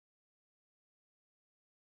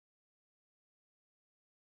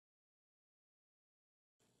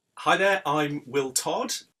Hi there, I'm Will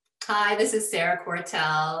Todd. Hi, this is Sarah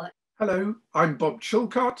Quartel. Hello, I'm Bob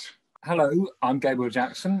Chilcott. Hello, I'm Gabriel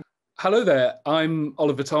Jackson. Hello there, I'm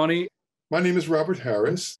Oliver Tarney. My name is Robert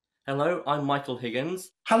Harris. Hello, I'm Michael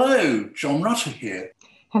Higgins. Hello, John Rutter here.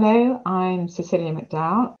 Hello, I'm Cecilia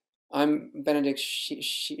McDowell. I'm Benedict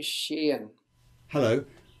Sheehan. Hello,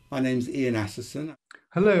 my name's Ian Asserson.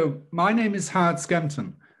 Hello, my name is Howard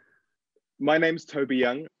Skempton. My name's Toby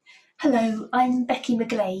Young. Hello, I'm Becky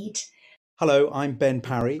McGlade. Hello, I'm Ben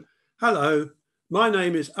Parry. Hello, my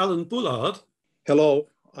name is Alan Bullard. Hello,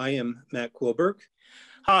 I am Matt Quilberg.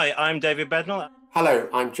 Hi, I'm David Bednall. Hello,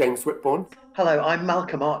 I'm James Whitbourne. Hello, I'm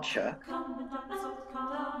Malcolm Archer.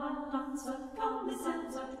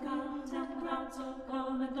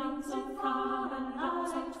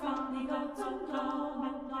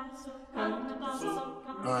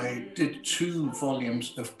 I did 2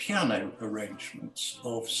 volumes of piano arrangements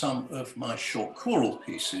of some of my short choral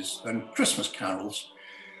pieces and Christmas carols,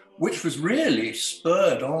 which was really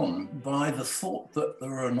spurred on by the thought that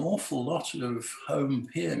there are an awful lot of home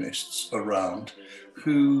pianists around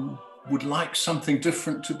who would like something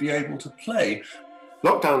different to be able to play.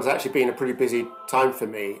 Lockdown's actually been a pretty busy time for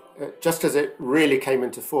me. Just as it really came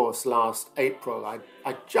into force last April, I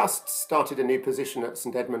just started a new position at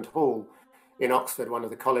St Edmund Hall in Oxford, one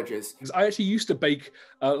of the colleges. I actually used to bake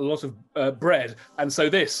a lot of bread, and so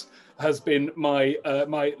this has been my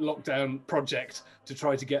lockdown project to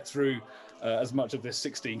try to get through as much of this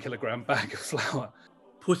 16-kilogram bag of flour.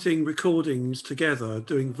 Putting recordings together,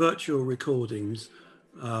 doing virtual recordings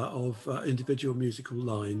of individual musical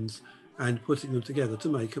lines and putting them together to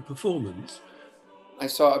make a performance. I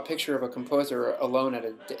saw a picture of a composer alone at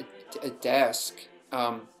a desk,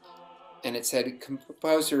 and it said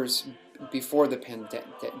composers before the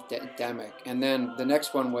pandemic. And then the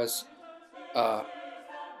next one was a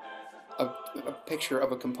picture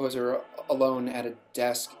of a composer alone at a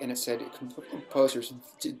desk, and it said composers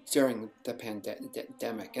during the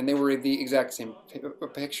pandemic. And they were the exact same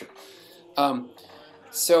picture.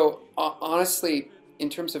 So honestly, in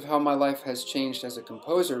terms of how my life has changed as a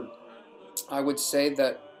composer, I would say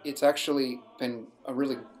that it's actually been a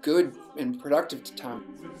really good and productive time.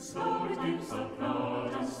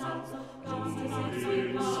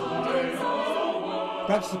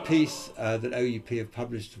 Perhaps the piece that OUP have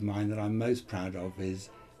published of mine that I'm most proud of is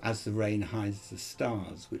As the Rain Hides the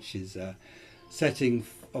Stars, which is a setting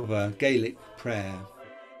of a Gaelic prayer.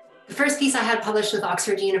 The first piece I had published with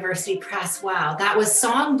Oxford University Press, wow, that was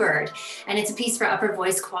Songbird. And it's a piece for upper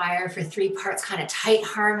voice choir for 3 parts, kind of tight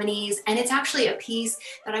harmonies. And it's actually a piece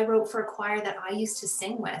that I wrote for a choir that I used to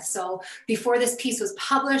sing with. So before this piece was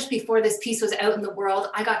published, before this piece was out in the world,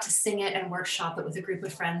 I got to sing it and workshop it with a group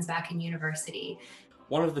of friends back in university.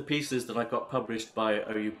 One of the pieces that I got published by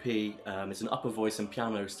OUP is an upper voice and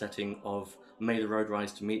piano setting of May the Road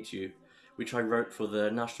Rise to Meet You, which I wrote for the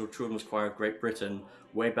National Children's Choir of Great Britain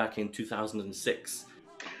way back in 2006.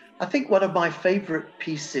 I think one of my favourite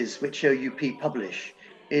pieces which OUP publish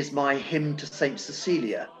is my Hymn to St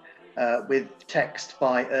Cecilia, with text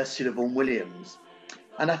by Ursula Vaughan Williams.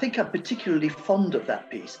 And I think I'm particularly fond of that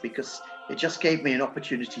piece because it just gave me an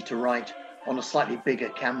opportunity to write on a slightly bigger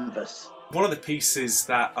canvas. One of the pieces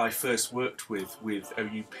that I first worked with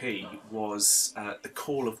OUP was The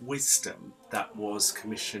Call of Wisdom, that was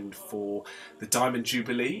commissioned for the Diamond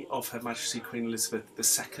Jubilee of Her Majesty Queen Elizabeth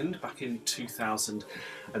II back in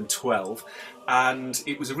 2012. And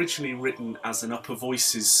it was originally written as an upper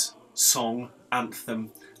voices song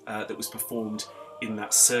anthem that was performed in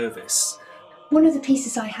that service. One of the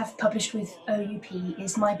pieces I have published with OUP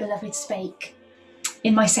is My Beloved Spake.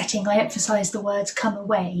 In my setting, I emphasise the words come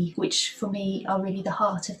away, which for me are really the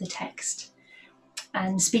heart of the text,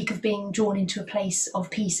 and speak of being drawn into a place of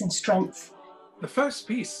peace and strength. The first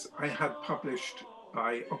piece I had published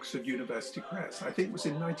by Oxford University Press, I think was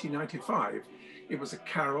in 1995. It was a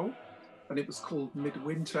carol, and it was called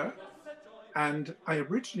Midwinter, and I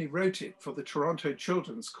originally wrote it for the Toronto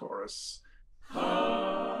Children's Chorus.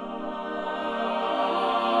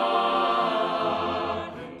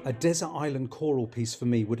 A desert island choral piece for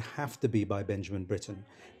me would have to be by Benjamin Britten.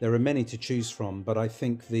 There are many to choose from, but I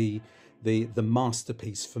think the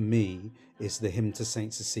masterpiece for me is the Hymn to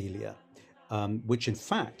St Cecilia, which in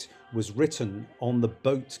fact was written on the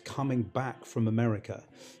boat coming back from America.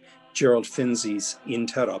 Gerald Finzi's In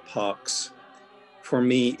Terra Pax. For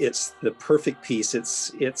me, it's the perfect piece.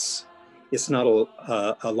 It's not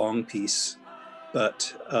a long piece,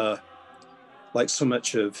 but like so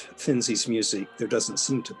much of Finzi's music, there doesn't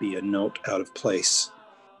seem to be a note out of place.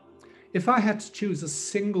 If I had to choose a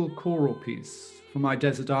single choral piece for my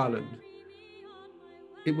desert island,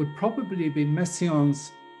 it would probably be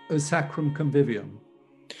Messiaen's O Sacrum Convivium.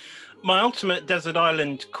 My ultimate desert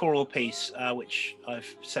island choral piece, which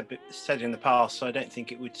I've said in the past, so I don't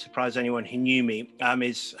think it would surprise anyone who knew me,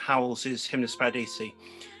 is Howells's Hymnus Paradisi,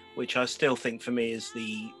 which I still think for me is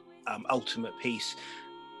the ultimate piece.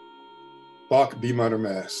 Bach B minor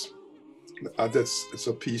Mass. It's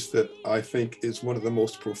a piece that I think is one of the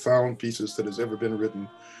most profound pieces that has ever been written,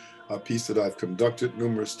 a piece that I've conducted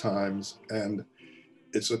numerous times, and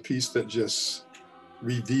it's a piece that just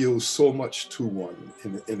reveals so much to one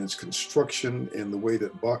in its construction, in the way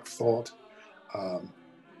that Bach thought.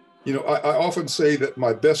 You know, I often say that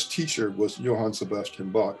my best teacher was Johann Sebastian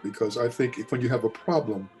Bach, because I think when you have a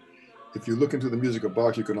problem, if you look into the music of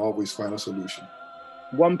Bach, you can always find a solution.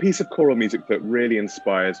 One piece of choral music that really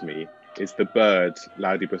inspires me is the Bird,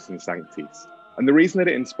 Laudibus and Sanctis. And the reason that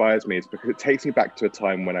it inspires me is because it takes me back to a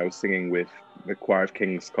time when I was singing with the Choir of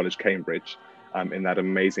King's College, Cambridge, in that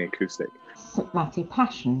amazing acoustic. St. Matthew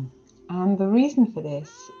Passion. And the reason for this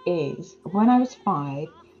is when I was 5,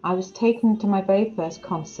 I was taken to my very first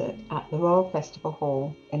concert at the Royal Festival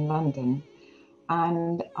Hall in London,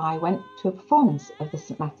 and I went to a performance of the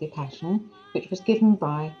St. Matthew Passion, which was given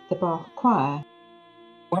by the Bach Choir.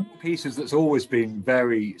 One of the pieces that's always been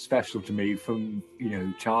very special to me from, you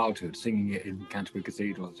know, childhood, singing it in Canterbury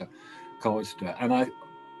Cathedral as a chorister, and I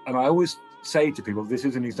always say to people, this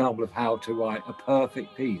is an example of how to write a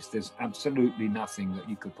perfect piece. There's absolutely nothing that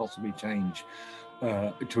you could possibly change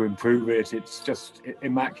to improve it. It's just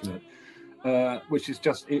immaculate, which is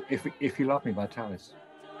just If You Love Me by Talis.